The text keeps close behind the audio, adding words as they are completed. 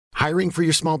Hiring for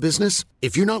your small business?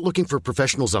 If you're not looking for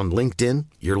professionals on LinkedIn,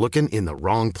 you're looking in the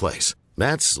wrong place.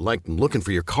 That's like looking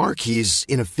for your car keys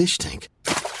in a fish tank.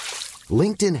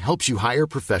 LinkedIn helps you hire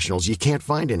professionals you can't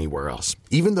find anywhere else,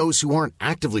 even those who aren't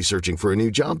actively searching for a new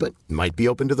job but might be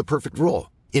open to the perfect role.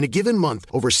 In a given month,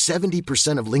 over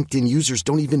 70% of LinkedIn users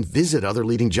don't even visit other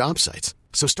leading job sites.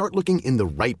 So start looking in the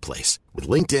right place. With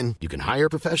LinkedIn, you can hire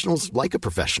professionals like a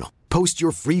professional. Post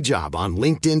your free job on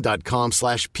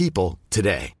linkedin.com/people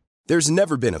today. There's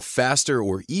never been a faster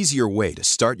or easier way to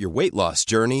start your weight loss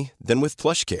journey than with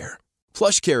PlushCare.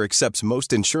 PlushCare accepts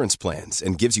most insurance plans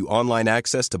and gives you online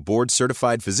access to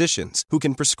board-certified physicians who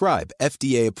can prescribe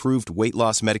FDA-approved weight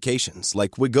loss medications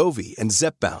like Wegovy and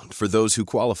Zepbound for those who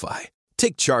qualify.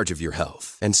 Take charge of your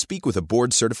health and speak with a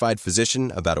board-certified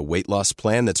physician about a weight loss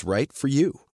plan that's right for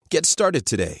you. Get started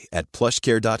today at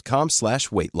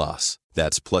plushcare.com/weight loss.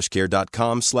 That's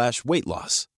plushcare.com/weight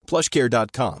loss.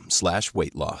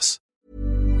 plushcare.com/weight loss.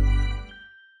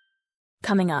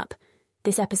 Coming up,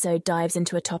 this episode dives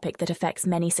into a topic that affects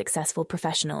many successful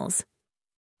professionals: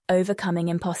 overcoming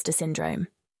imposter syndrome.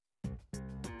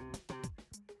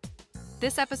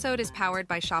 This episode is powered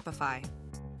by Shopify.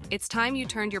 It's time you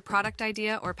turned your product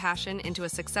idea or passion into a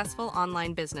successful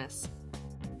online business.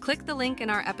 Click the link in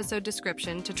our episode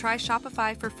description to try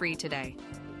Shopify for free today.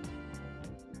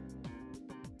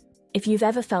 If you've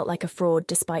ever felt like a fraud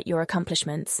despite your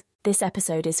accomplishments, this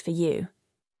episode is for you.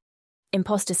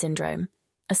 Imposter syndrome,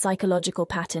 a psychological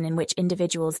pattern in which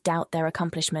individuals doubt their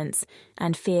accomplishments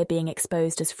and fear being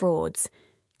exposed as frauds,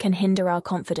 can hinder our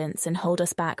confidence and hold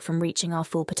us back from reaching our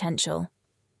full potential.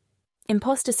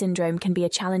 Imposter syndrome can be a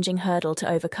challenging hurdle to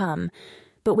overcome,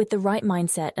 but with the right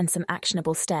mindset and some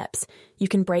actionable steps, you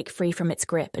can break free from its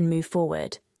grip and move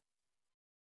forward.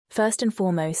 First and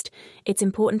foremost, it's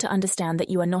important to understand that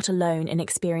you are not alone in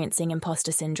experiencing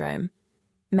imposter syndrome.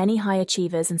 Many high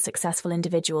achievers and successful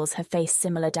individuals have faced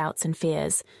similar doubts and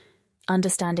fears.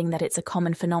 Understanding that it's a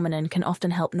common phenomenon can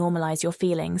often help normalize your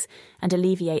feelings and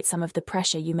alleviate some of the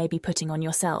pressure you may be putting on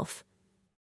yourself.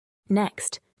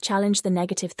 Next, challenge the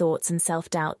negative thoughts and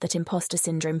self-doubt that imposter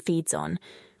syndrome feeds on.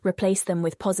 Replace them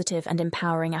with positive and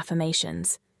empowering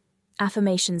affirmations.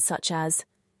 Affirmations such as,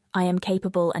 "I am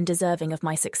capable and deserving of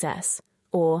my success,"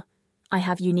 or "I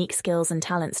have unique skills and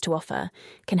talents to offer,"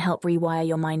 can help rewire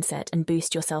your mindset and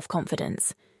boost your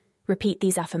self-confidence. Repeat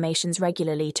these affirmations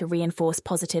regularly to reinforce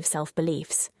positive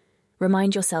self-beliefs.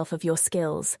 Remind yourself of your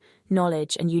skills,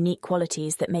 knowledge, and unique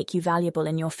qualities that make you valuable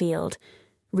in your field.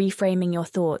 Reframing your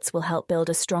thoughts will help build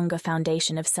a stronger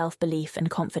foundation of self-belief and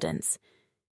confidence.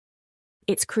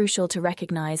 It's crucial to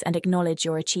recognize and acknowledge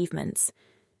your achievements.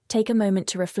 Take a moment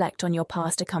to reflect on your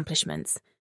past accomplishments.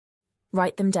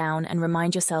 Write them down and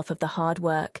remind yourself of the hard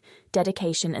work,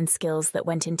 dedication, and skills that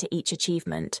went into each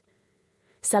achievement.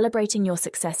 Celebrating your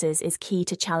successes is key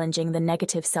to challenging the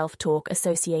negative self-talk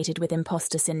associated with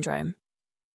imposter syndrome.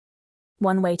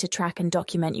 One way to track and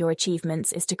document your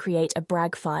achievements is to create a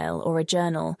brag file or a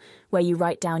journal where you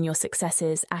write down your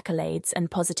successes, accolades, and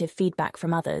positive feedback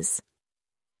from others.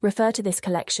 Refer to this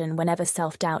collection whenever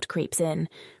self-doubt creeps in,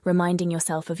 reminding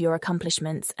yourself of your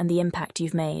accomplishments and the impact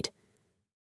you've made.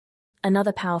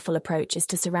 Another powerful approach is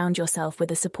to surround yourself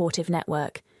with a supportive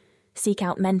network. Seek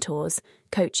out mentors,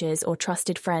 coaches, or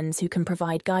trusted friends who can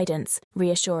provide guidance,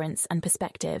 reassurance, and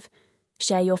perspective.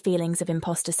 Share your feelings of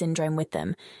imposter syndrome with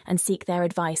them and seek their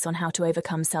advice on how to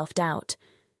overcome self-doubt.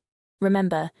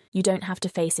 Remember, you don't have to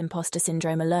face imposter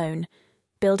syndrome alone.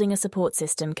 Building a support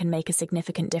system can make a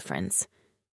significant difference.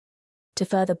 To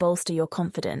further bolster your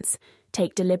confidence,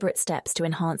 take deliberate steps to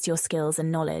enhance your skills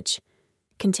and knowledge.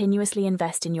 Continuously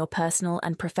invest in your personal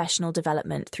and professional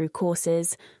development through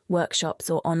courses, workshops,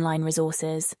 or online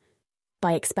resources.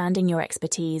 By expanding your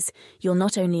expertise, you'll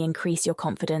not only increase your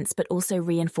confidence but also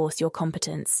reinforce your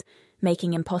competence,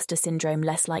 making imposter syndrome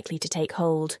less likely to take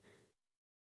hold.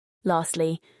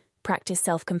 Lastly, practice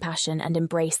self-compassion and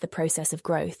embrace the process of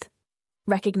growth.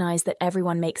 Recognize that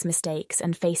everyone makes mistakes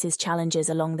and faces challenges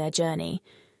along their journey.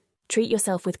 Treat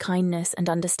yourself with kindness and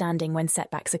understanding when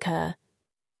setbacks occur.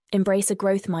 Embrace a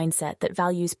growth mindset that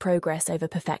values progress over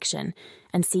perfection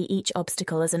and see each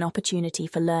obstacle as an opportunity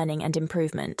for learning and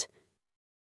improvement.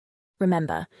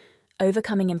 Remember,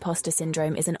 overcoming imposter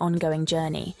syndrome is an ongoing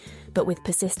journey, but with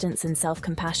persistence and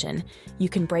self-compassion, you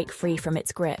can break free from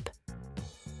its grip.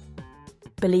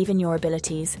 Believe in your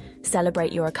abilities,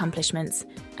 celebrate your accomplishments,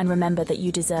 and remember that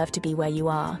you deserve to be where you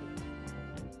are.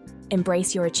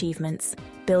 Embrace your achievements,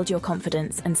 build your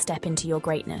confidence, and step into your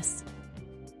greatness.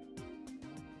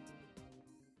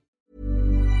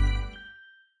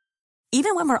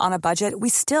 Even when we're on a budget, we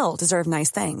still deserve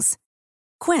nice things.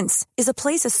 Quince is a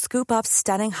place to scoop up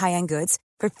stunning high-end goods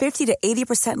for 50 to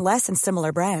 80% less than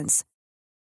similar brands.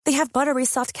 They have buttery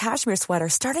soft cashmere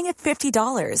sweaters starting at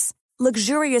 $50,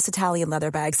 luxurious Italian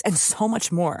leather bags, and so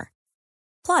much more.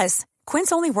 Plus,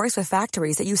 Quince only works with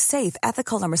factories that use safe,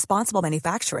 ethical, and responsible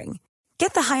manufacturing.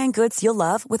 Get the high-end goods you'll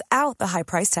love without the high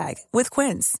price tag with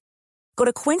Quince. Go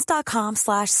to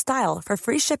quince.com/style for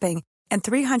free shipping and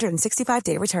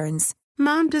 365-day returns.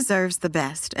 Mom deserves the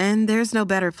best, and there's no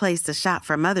better place to shop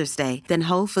for Mother's Day than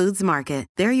Whole Foods Market.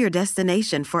 They're your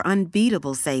destination for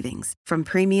unbeatable savings, from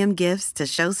premium gifts to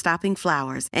show-stopping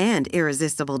flowers and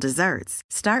irresistible desserts.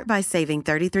 Start by saving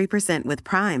 33% with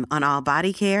Prime on all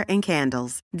body care and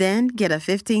candles. Then get a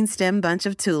 15-stem bunch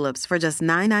of tulips for just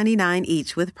 $9.99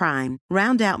 each with Prime.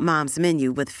 Round out Mom's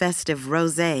menu with festive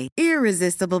rosé,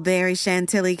 irresistible berry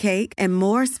chantilly cake, and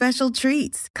more special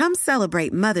treats. Come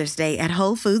celebrate Mother's Day at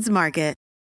Whole Foods Market.